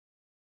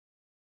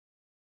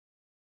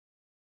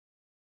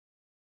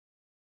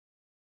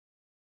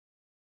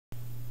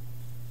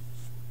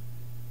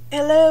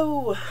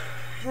Hello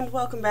and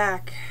welcome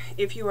back.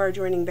 If you are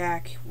joining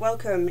back,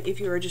 welcome if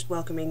you are just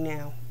welcoming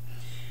now.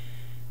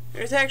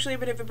 There's actually a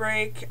bit of a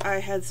break.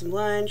 I had some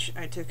lunch.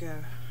 I took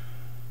a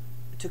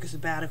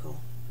sabbatical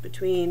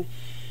between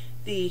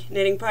the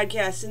knitting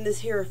podcast and this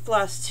here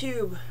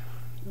Flosstube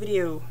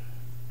video.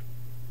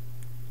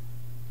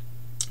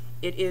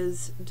 It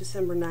is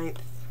December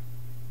 9th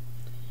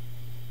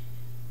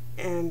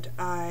and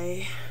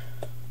I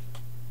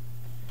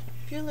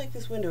feel like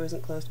this window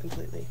isn't closed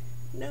completely.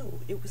 No,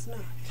 it was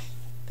not.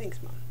 Thanks,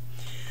 Mom.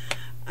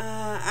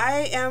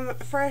 I am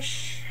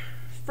fresh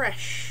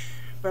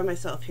by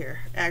myself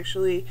here.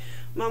 Actually,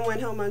 Mom went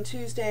home on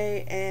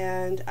Tuesday,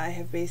 and I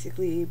have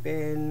basically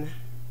been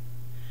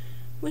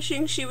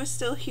wishing she was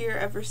still here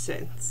ever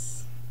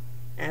since,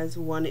 as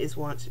one is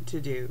wont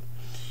to do.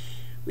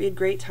 We had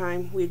great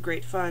time. We had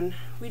great fun.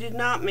 We did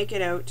not make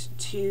it out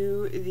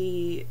to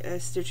the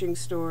stitching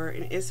store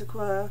in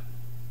Issaquah.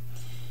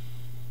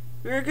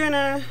 We were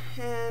gonna,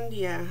 and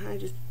yeah, I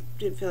just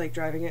didn't feel like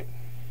driving it.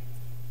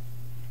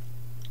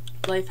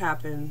 Life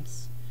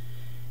happens,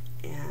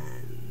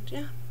 and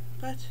yeah,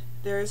 but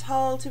there's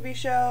haul to be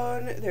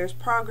shown, there's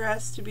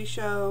progress to be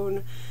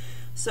shown,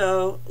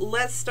 so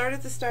let's start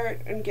at the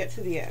start and get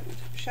to the end,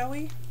 shall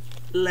we?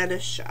 Let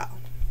us shall.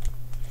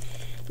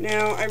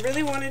 Now, I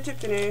really wanted to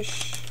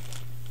finish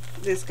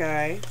this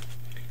guy,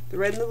 The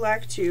Red and the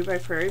Black 2 by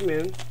Prairie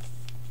Moon.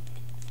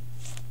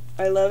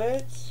 I love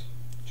it.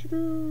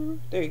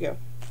 There you go.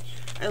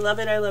 I love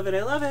it, I love it,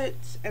 I love it,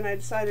 and I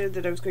decided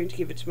that I was going to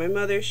give it to my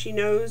mother. She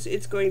knows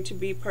it's going to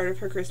be part of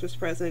her Christmas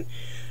present.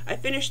 I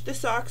finished the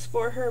socks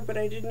for her, but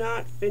I did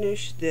not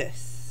finish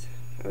this.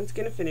 I was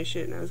going to finish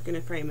it and I was going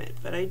to frame it,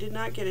 but I did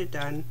not get it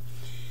done.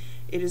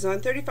 It is on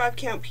 35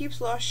 count Peeps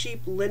Lost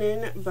Sheep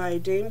linen by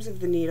Dames of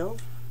the Needle,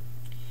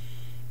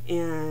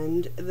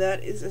 and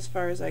that is as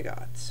far as I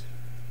got,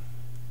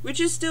 which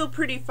is still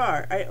pretty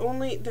far.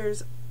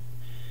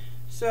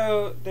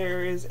 So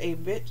there is a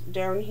bit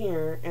down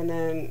here, and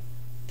then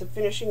the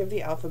finishing of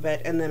the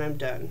alphabet, and then I'm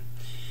done.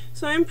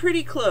 So I'm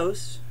pretty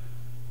close,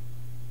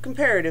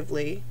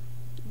 comparatively.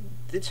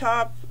 The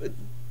top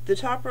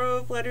row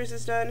of letters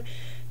is done.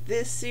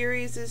 This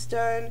series is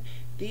done.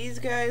 These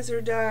guys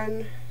are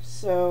done.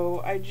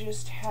 So I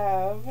just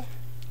have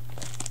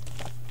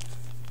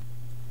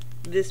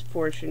this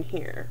portion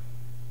here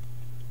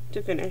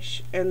to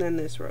finish, and then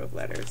this row of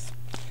letters.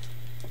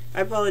 I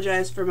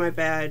apologize for my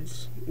bad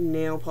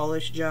nail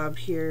polish job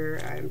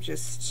here.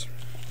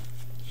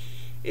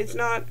 It's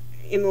not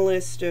in the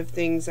list of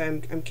things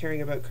I'm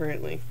caring about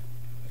currently.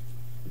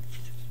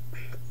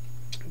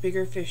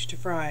 Bigger fish to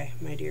fry,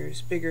 my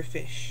dears. Bigger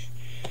fish.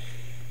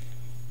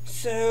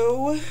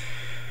 So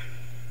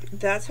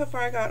that's how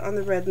far I got on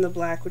the red and the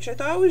black, which I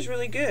thought was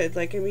really good.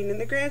 Like, I mean, in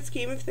the grand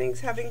scheme of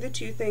things, having the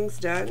two things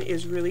done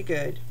is really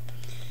good.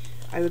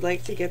 I would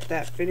like to get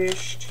that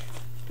finished,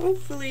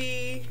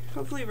 hopefully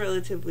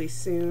relatively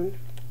soon.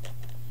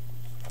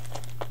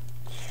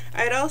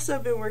 I had also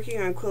been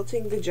working on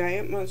quilting the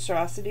giant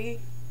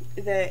monstrosity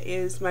that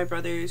is my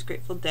brother's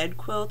Grateful Dead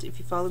quilt. If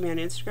you follow me on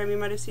Instagram, you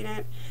might have seen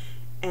it.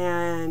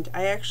 And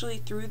I actually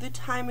threw the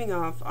timing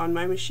off on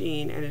my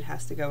machine, and it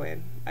has to go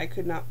in. I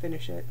could not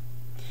finish it.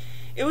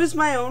 It was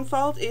my own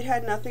fault. It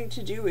had nothing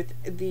to do with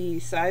the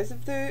size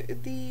of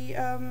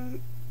the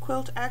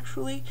quilt,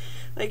 actually.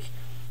 Like,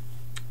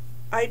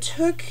 I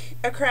took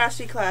a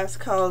craftsy class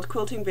called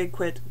Quilting Big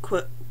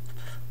Quilting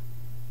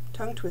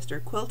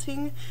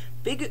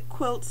Big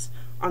Quilts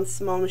on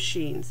Small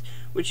Machines,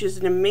 which is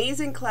an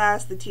amazing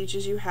class that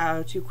teaches you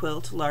how to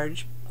quilt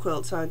large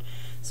quilts on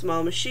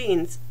small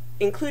machines,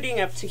 including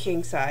up to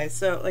king size.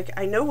 So, like,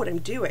 I know what I'm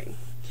doing,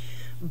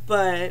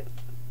 but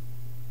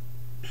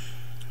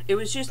it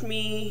was just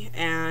me,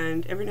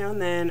 and every now and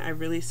then I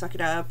really suck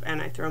it up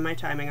and I throw my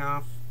timing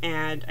off,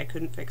 and I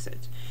couldn't fix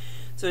it.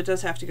 So it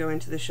does have to go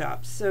into the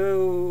shop.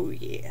 So,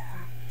 yeah.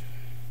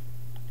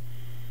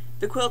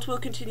 The quilt will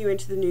continue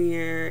into the new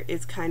year.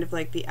 It's kind of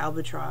like the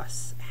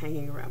albatross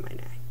hanging around my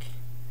neck.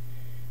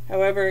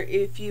 However,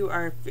 if you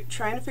are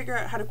trying to figure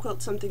out how to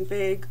quilt something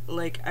big,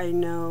 like I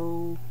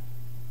know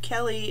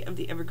Kelly of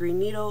the Evergreen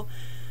Needle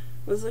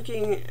was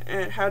looking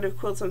at how to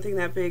quilt something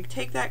that big,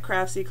 take that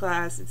craftsy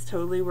class. It's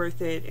totally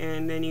worth it,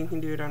 and then you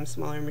can do it on a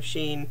smaller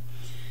machine,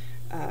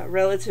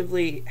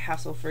 relatively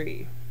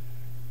hassle-free.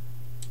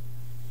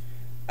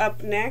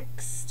 Up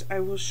next, I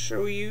will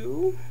show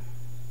you.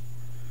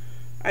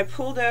 I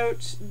pulled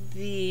out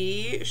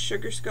the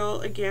Sugar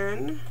Skull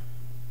again,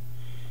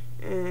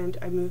 and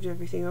I moved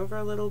everything over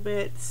a little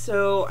bit.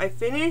 So I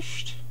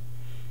finished.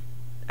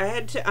 I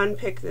had to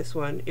unpick this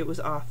one. It was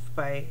off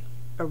by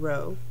a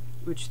row,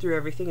 which threw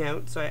everything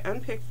out. So I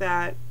unpicked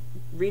that,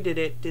 redid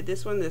it, did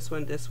this one, this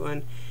one, this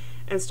one,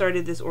 and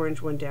started this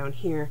orange one down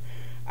here.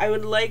 I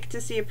would like to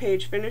see a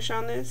page finish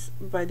on this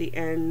by the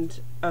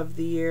end of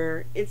the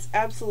year. It's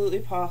absolutely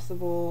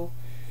possible,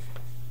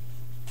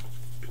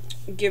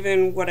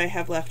 given what I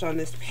have left on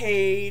this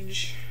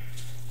page.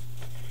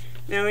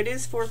 Now, it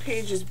is 4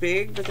 pages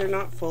big, but they're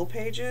not full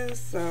pages,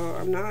 so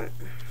I'm not...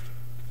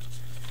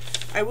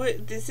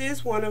 this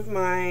is one of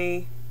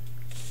my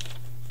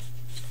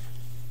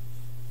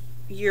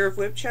Year of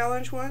Whip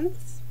Challenge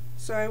ones,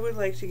 so I would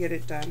like to get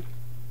it done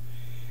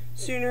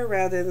sooner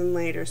rather than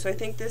later. So I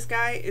think this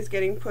guy is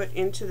getting put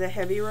into the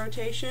heavy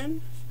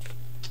rotation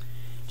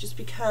just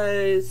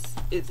because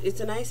it's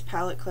a nice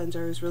palette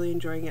cleanser. I was really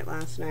enjoying it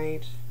last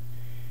night.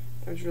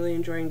 I was really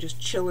enjoying just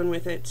chilling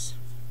with it.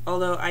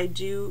 Although I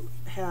do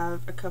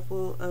have a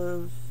couple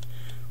of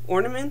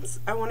ornaments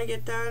I want to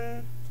get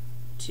done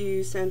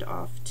to send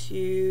off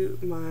to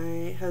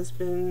my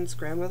husband's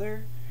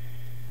grandmother.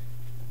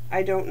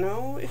 I don't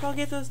know if I'll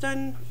get those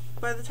done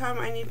by the time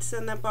I need to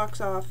send that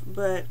box off,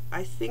 but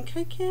I think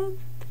I can.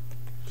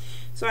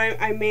 So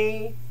I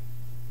may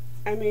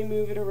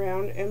move it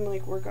around and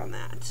like work on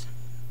that.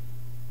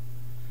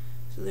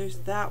 So there's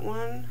that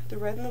one, the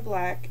red and the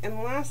black. And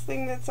the last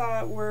thing that's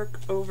at work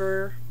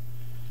over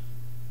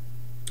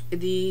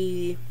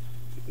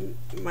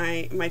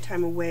my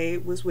time away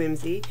was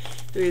Whimsy.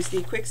 There's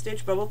the Quick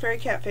Stitch Bubble Fairy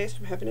Cat Face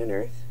from Heaven and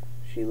Earth.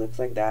 She looks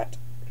like that.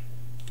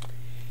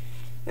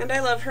 And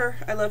I love her.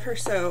 I love her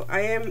so.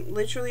 I am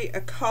literally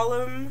a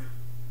column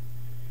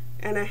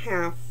and a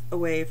half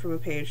away from a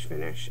page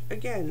finish.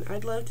 Again,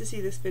 I'd love to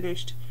see this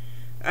finished.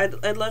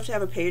 I'd love to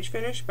have a page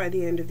finished by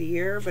the end of the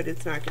year, but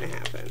it's not going to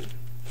happen.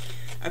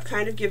 I've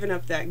kind of given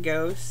up that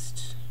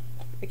ghost.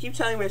 I keep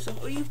telling myself,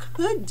 oh, you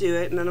could do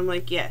it, and then I'm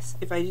like, yes,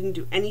 if I didn't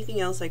do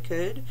anything else I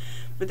could,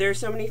 but there are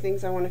so many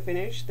things I want to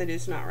finish that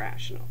it's not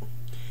rational.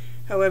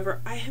 However,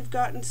 I have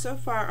gotten so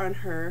far on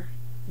her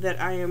that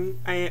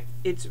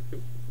it's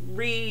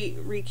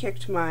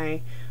re-kicked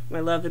my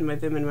love and my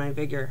vim and my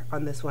vigor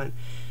on this one.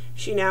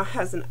 She now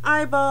has an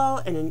eyeball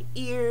and an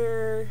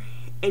ear,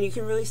 and you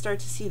can really start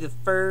to see the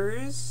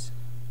furs,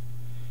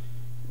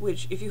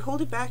 which if you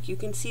hold it back you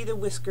can see the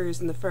whiskers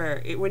and the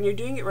fur. When you're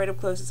doing it right up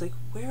close, it's like,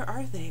 where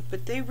are they?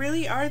 But they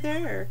really are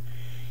there.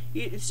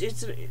 It's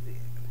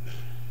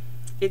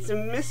a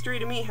mystery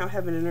to me how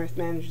Heaven and Earth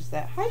manages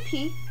that. Hi,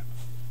 Pete.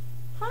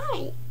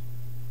 Hi.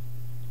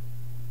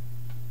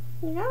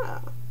 Yeah.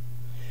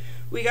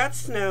 We got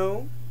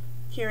snow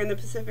here in the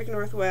Pacific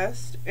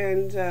Northwest,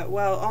 and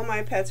while all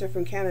my pets are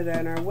from Canada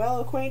and are well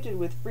acquainted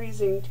with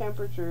freezing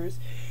temperatures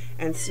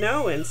and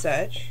snow and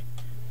such,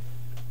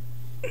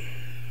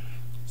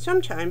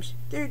 sometimes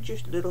they're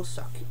just little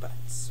sucky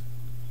butts.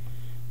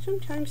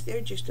 Sometimes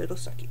they're just little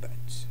sucky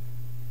butts.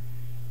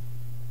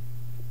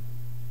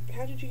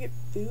 How did you get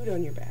food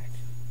on your back?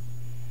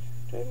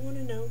 Do I want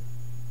to know?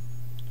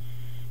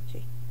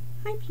 Say,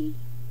 hi, P.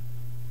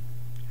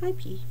 Hi,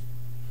 P.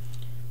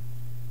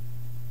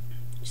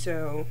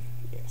 So,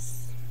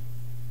 yes.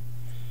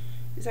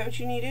 Is that what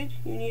you needed?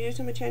 You needed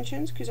some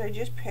attentions? Because I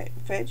just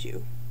fed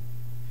you.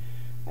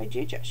 I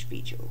did just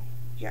feed you.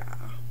 Yeah.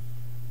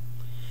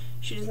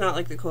 She does not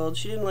like the cold.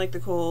 She didn't like the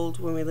cold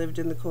when we lived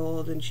in the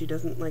cold, and she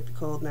doesn't like the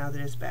cold now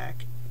that it's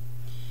back.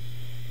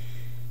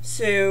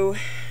 So,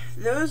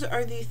 those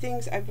are the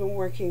things I've been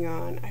working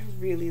on. I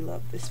really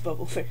love this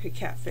Bubble Fairy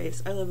Cat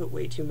Face. I love it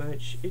way too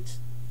much. It's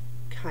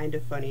kind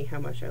of funny how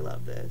much I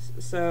love this.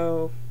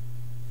 So,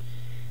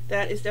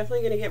 that is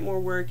definitely going to get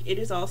more work. It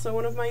is also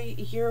one of my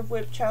Year of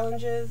Whip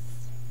challenges.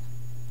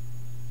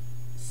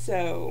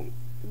 So,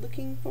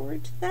 looking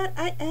forward to that.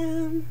 I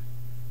am.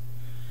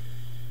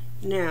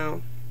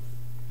 Now,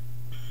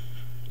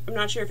 I'm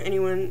not sure if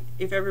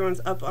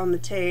everyone's up on the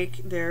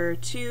take. There are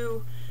the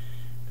two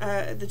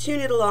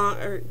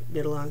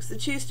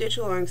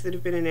stitch-alongs that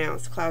have been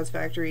announced, Clouds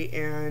Factory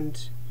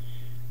and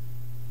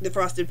the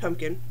Frosted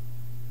Pumpkin.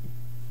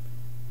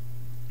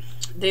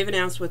 They've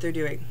announced what they're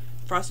doing.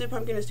 Frosted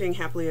Pumpkin is doing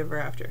Happily Ever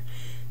After.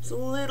 It's a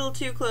little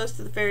too close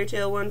to the fairy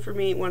tale one for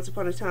me, Once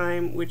Upon a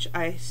Time, which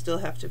I still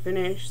have to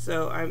finish,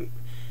 so I'm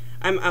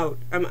out.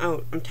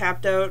 I'm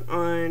tapped out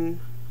on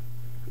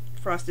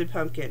Frosted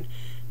Pumpkin.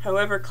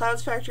 However,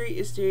 Clouds Factory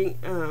is doing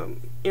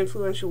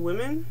influential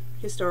women,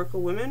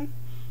 historical women.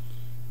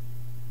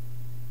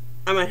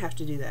 I might have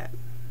to do that,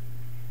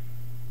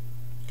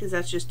 because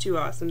that's just too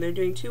awesome. They're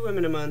doing 2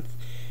 women a month,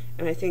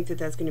 and I think that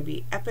that's going to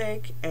be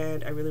epic,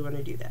 and I really want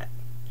to do that.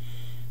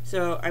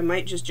 So I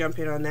might just jump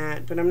in on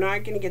that, but I'm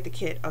not going to get the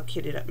kit. I'll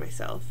kit it up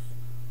myself,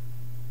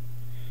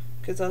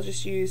 because I'll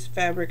just use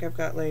fabric I've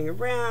got laying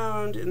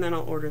around, and then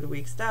I'll order the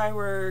week's dye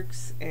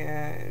works,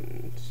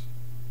 and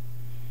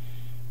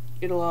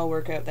it'll all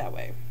work out that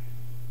way.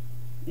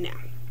 Now,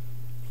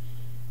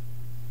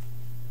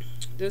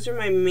 those are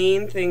my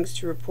main things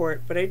to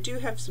report, but I do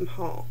have some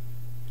haul.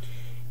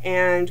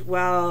 And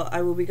while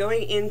I will be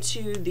going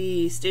into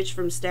the Stitch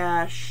from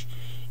Stash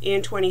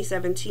in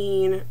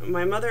 2017,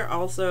 my mother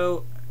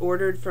also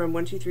ordered from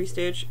 123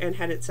 Stitch and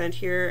had it sent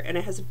here, and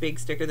it has a big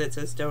sticker that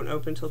says "Don't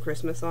Open Till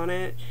Christmas" on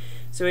it.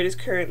 So it is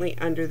currently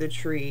under the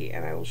tree,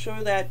 and I will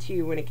show that to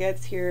you when it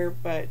gets here,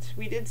 but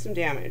we did some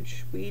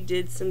damage. We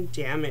did some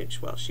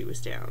damage while she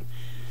was down.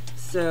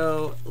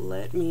 So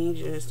let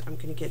me just, I'm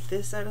going to get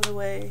this out of the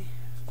way.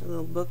 A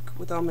little book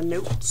with all my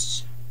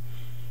notes.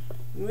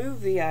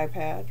 Move the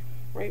iPad.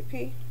 Right,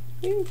 P?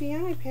 Move the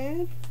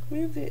iPad.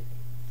 Move it.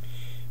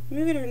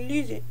 Move it or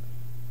lose it.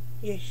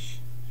 Yes.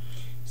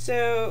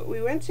 So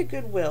we went to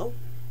Goodwill,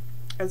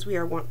 as we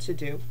are wont to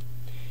do,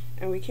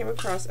 and we came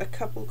across a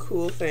couple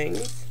cool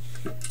things.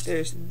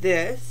 There's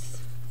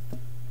this,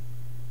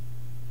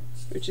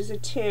 which is a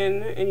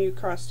tin, and you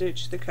cross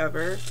stitch the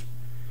cover.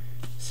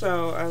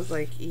 So I was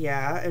like,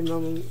 yeah, and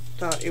Mom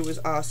thought it was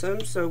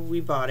awesome, so we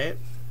bought it.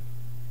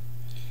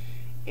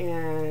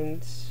 And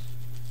let's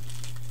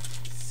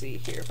see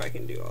here if I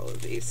can do all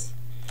of these.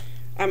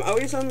 I'm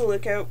always on the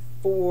lookout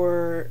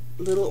for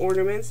little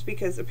ornaments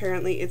because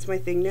apparently it's my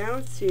thing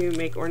now to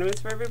make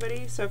ornaments for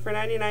everybody. So for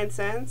 99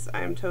 cents,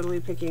 I'm totally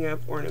picking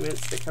up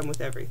ornaments that come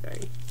with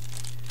everything.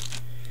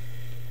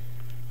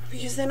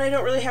 Because then I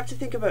don't really have to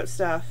think about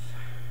stuff.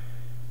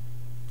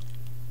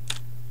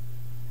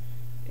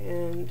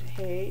 And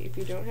hey, if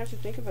you don't have to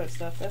think about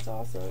stuff, that's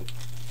awesome.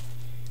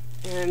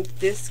 And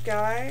this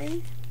guy,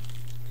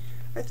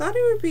 I thought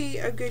it would be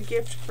a good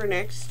gift for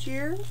next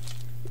year,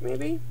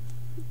 maybe.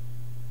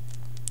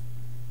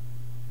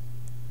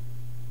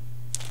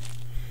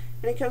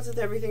 And it comes with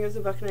everything. It was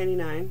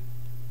 $1.99.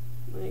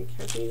 Like,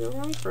 how can you go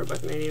wrong for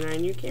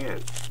 $1.99? You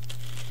can't.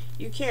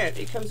 You can't.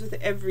 It comes with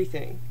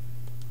everything.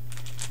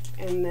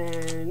 And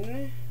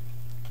then,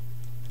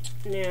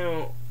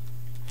 now,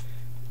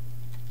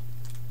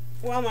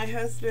 while my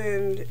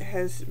husband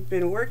has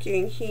been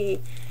working,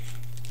 he,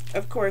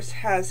 of course,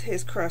 has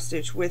his cross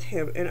stitch with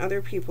him, and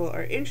other people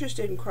are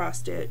interested in cross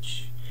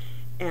stitch.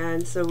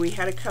 And so we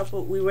had a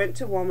couple, we went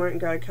to Walmart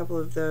and got a couple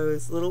of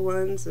those little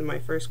ones, and my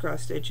first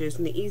cross stitches,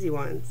 and the easy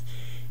ones.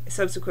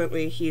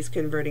 Subsequently, he's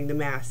converting the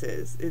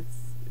masses. It's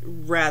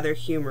rather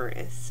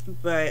humorous.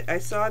 But I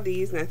saw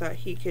these, and I thought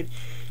he could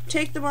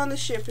take them on the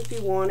ship if he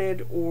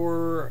wanted,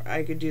 or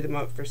I could do them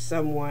up for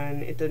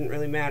someone. It didn't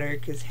really matter,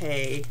 because,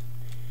 hey,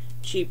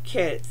 cheap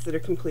kits that are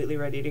completely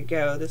ready to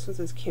go. This one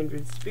says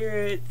Kindred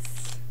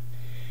Spirits.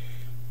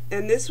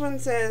 And this one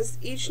says,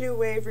 each new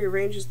wave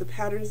rearranges the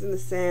patterns in the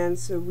sand,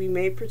 so we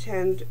may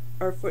pretend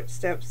our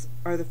footsteps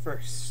are the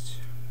first.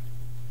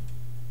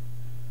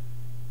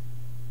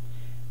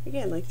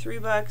 Again, like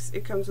 $3,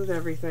 it comes with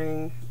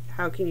everything.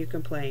 How can you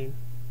complain?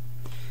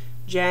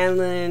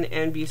 Janlin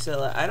and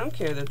Busilla. I don't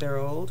care that they're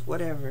old.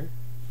 Whatever.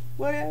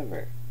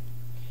 Whatever.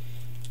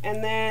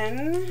 And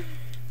then,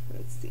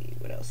 let's see,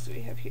 what else do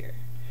we have here?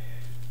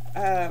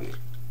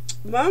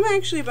 Mom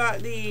actually bought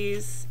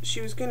these. She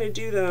was going to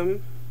do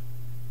them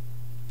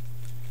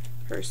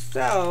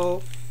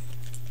herself,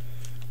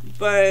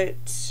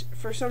 but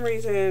for some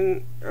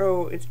reason,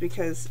 oh, it's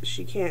because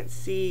she can't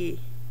see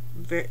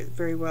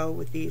very well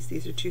with these.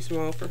 These are too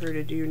small for her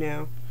to do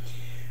now.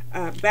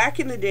 Back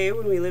in the day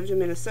when we lived in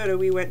Minnesota,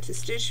 we went to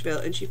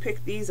Stitchville, and she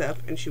picked these up,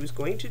 and she was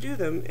going to do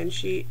them, and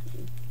she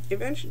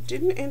eventually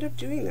didn't end up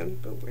doing them.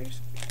 But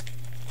where's...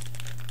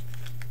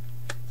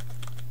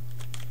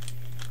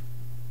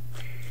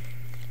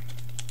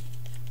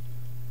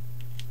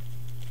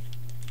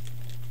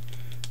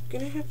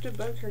 gonna have to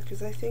bug her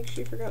because I think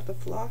she forgot the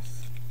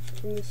floss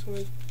from this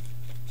one.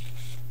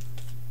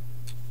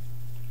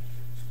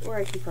 Or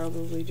I can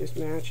probably just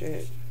match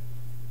it.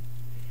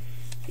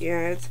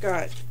 Yeah, it's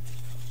got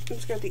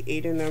the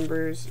Ada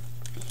numbers.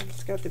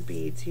 It's got the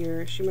beads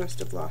here. She must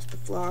have lost the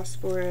floss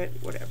for it.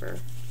 Whatever.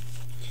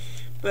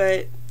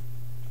 But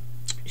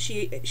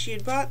she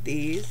had bought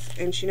these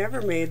and she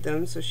never made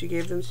them, so she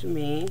gave them to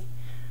me.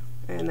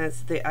 And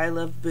that's the I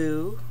Love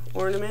Boo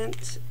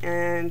ornament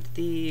and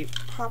the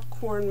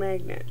popcorn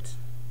magnet.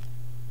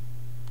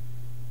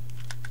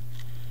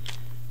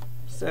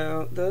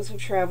 So those have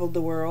traveled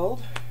the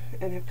world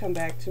and have come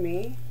back to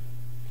me.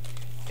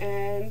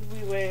 And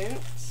we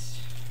went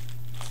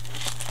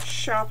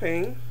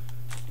shopping.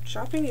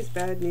 Shopping is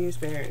bad news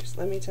bears,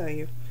 let me tell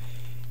you.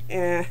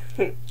 And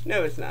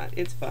no, it's not.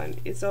 It's fun.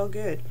 It's all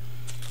good.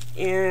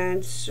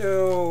 And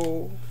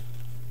so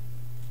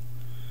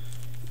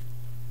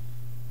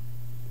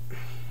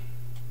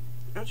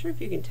not sure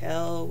if you can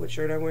tell what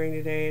shirt I'm wearing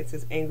today. It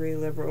says Angry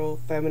Liberal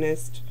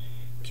Feminist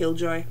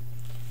Killjoy.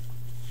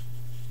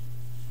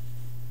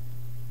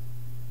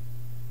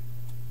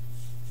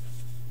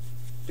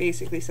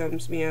 Basically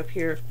sums me up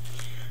here.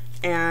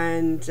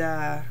 And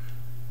I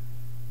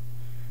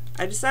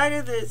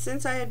decided that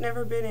since I had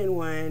never been in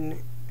one,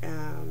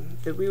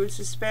 that we would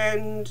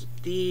suspend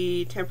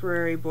the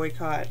temporary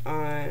boycott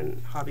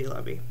on Hobby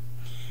Lobby.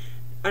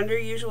 Under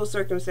usual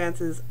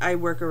circumstances, I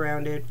work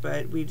around it,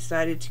 but we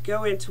decided to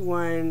go into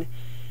one.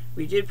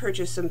 We did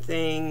purchase some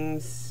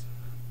things.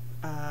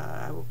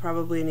 I will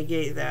probably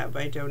negate that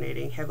by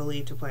donating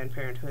heavily to Planned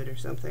Parenthood or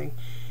something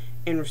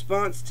in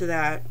response to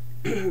that.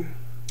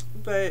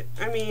 But,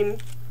 I mean,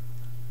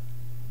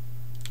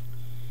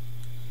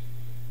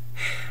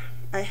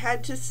 I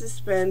had to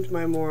suspend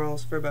my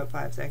morals for about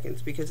 5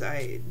 seconds because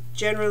I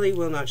generally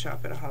will not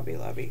shop at a Hobby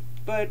Lobby.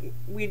 But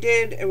we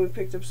did, and we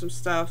picked up some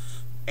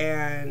stuff,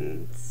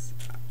 and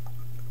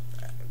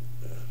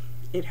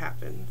it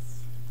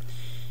happens.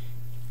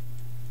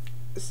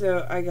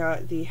 So I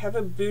got the Have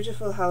a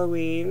Beautiful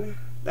Halloween.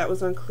 That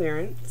was on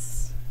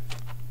clearance.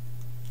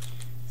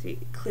 See,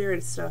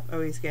 clearance stuff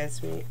always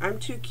gets me. I'm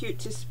Too Cute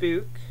to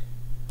Spook.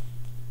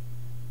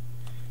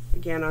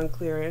 Again on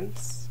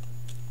clearance.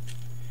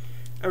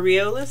 A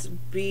Riolis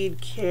bead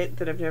kit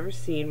that I've never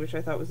seen, which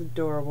I thought was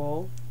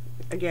adorable.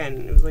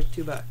 Again, it was like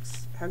 $2.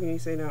 How can you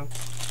say no?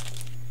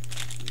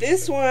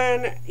 This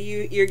one,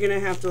 you're gonna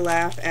have to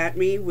laugh at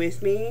me,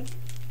 with me,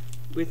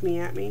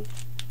 at me.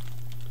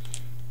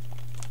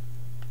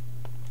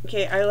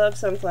 Okay, I love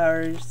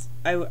sunflowers.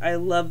 I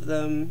love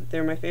them.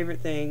 They're my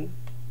favorite thing.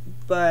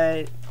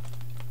 But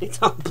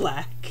it's all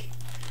black.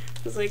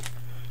 I was like,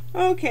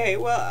 okay,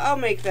 well, I'll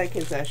make that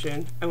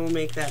concession. I will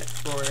make that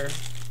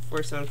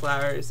for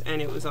sunflowers,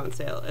 and it was on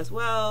sale as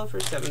well for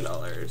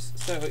 $7.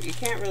 So you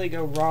can't really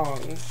go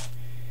wrong.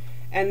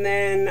 And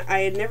then I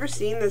had never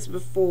seen this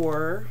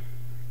before.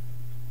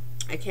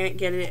 I can't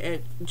get it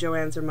at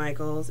Joann's or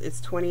Michael's.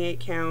 It's 28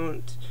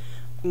 count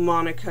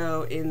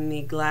Monaco in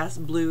the glass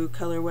blue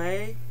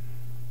colorway.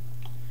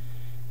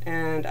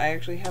 And I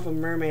actually have a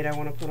mermaid I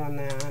want to put on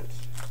that.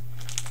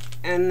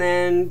 And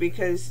then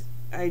because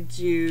I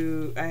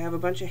have a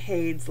bunch of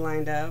Hades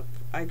lined up,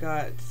 I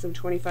got some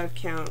 25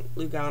 count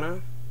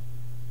Lugana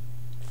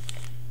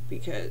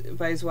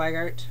by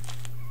Zweigart,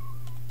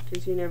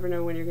 because you never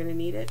know when you're going to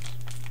need it.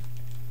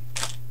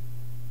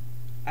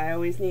 I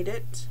always need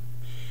it.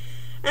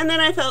 And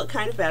then I felt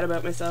kind of bad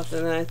about myself,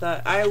 and then I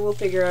thought I will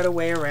figure out a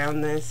way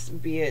around this,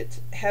 be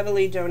it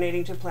heavily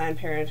donating to Planned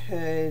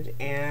Parenthood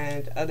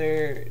and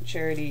other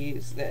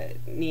charities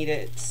that need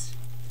it,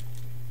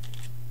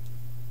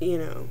 you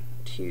know,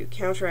 to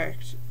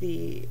counteract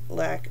the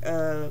lack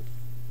of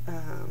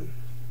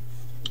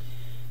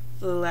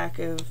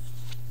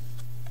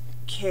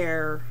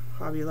care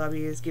Hobby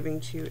Lobby is giving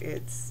to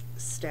its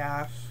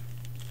staff.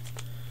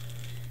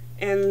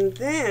 And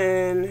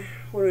then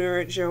when we were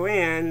at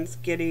Joann's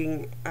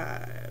getting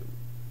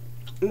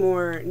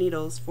more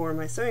needles for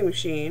my sewing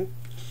machine,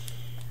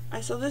 I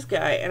saw this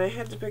guy and I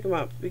had to pick him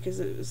up because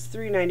it was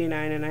 $3.99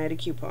 and I had a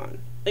coupon.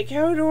 Like,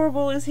 how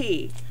adorable is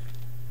he?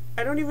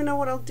 I don't even know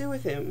what I'll do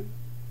with him,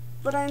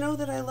 but I know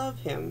that I love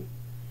him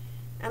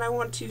and I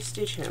want to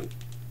stitch him.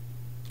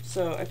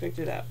 So I picked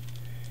it up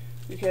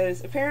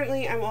because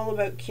apparently I'm all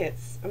about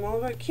kits. I'm all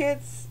about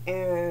kits,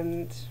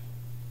 and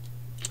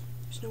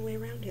there's no way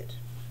around it.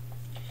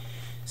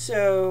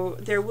 So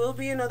there will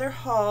be another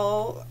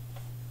haul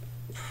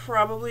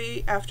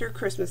probably after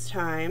Christmas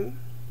time,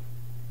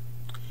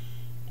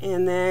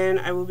 and then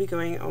I will be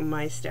going on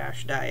my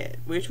stash diet,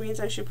 which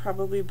means I should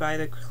probably buy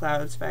the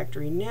Clouds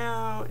Factory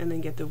now and then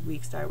get the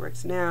Weeks Dye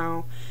Works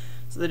now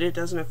so that it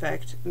doesn't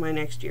affect my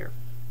next year,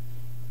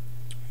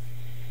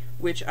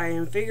 which I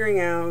am figuring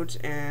out,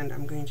 and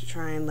I'm going to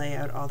try and lay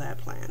out all that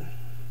plan.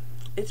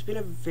 It's been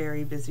a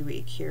very busy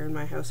week here in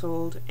my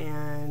household,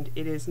 and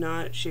it is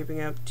not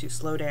shaping up to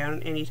slow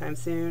down anytime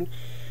soon.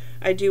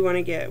 I do want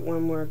to get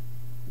one more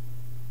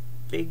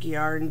big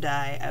yarn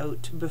dye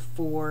out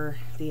before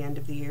the end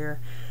of the year.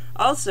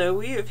 Also,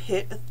 we have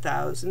hit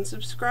 1,000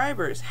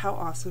 subscribers. How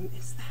awesome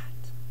is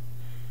that?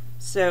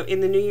 So in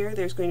the new year,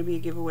 there's going to be a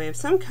giveaway of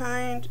some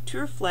kind to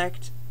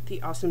reflect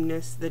the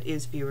awesomeness that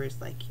is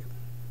viewers like you.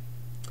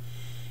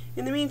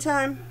 In the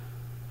meantime,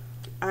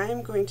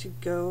 I'm going to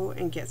go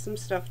and get some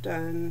stuff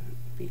done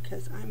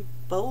because I'm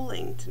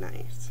bowling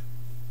tonight.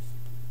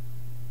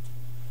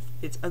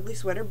 It's ugly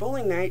sweater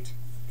bowling night,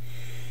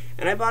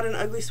 and I bought an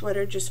ugly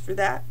sweater just for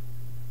that,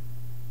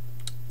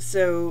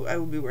 so I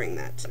will be wearing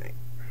that tonight.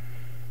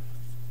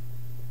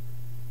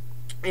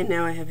 And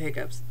now I have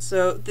hiccups,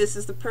 so this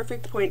is the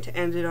perfect point to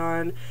end it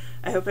on.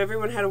 I hope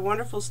everyone had a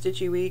wonderful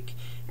stitchy week,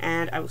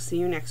 and I will see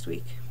you next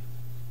week.